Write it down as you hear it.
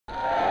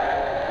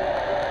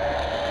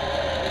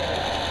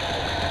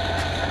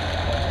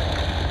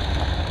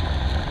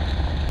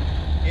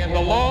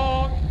the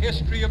long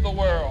history of the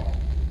world,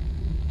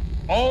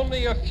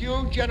 only a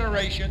few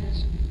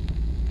generations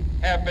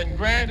have been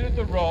granted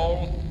the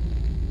role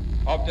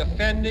of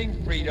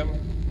defending freedom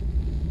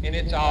in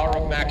its hour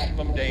of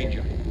maximum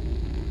danger.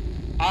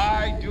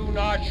 I do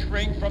not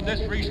shrink from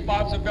this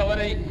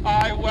responsibility.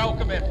 I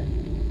welcome it.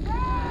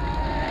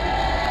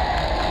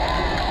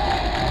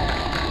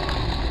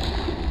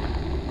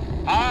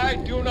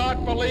 I do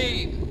not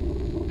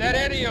believe that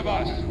any of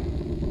us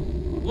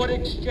would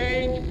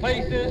exchange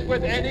places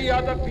with any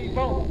other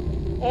people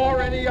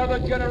or any other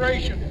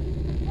generation.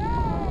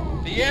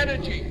 The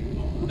energy,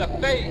 the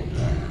faith,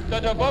 the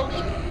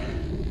devotion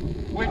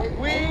which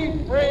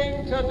we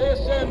bring to this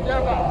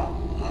endeavor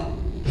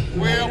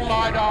will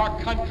light our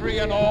country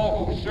and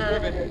all who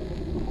serve it.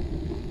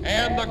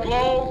 And the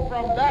glow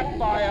from that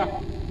fire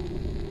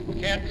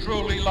can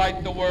truly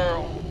light the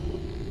world.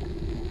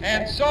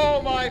 And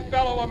so, my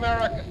fellow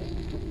Americans,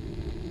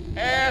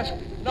 ask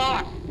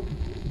not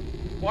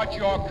what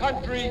your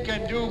country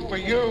can do for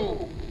you.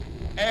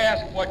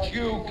 Ask what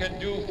you can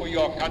do for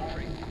your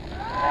country.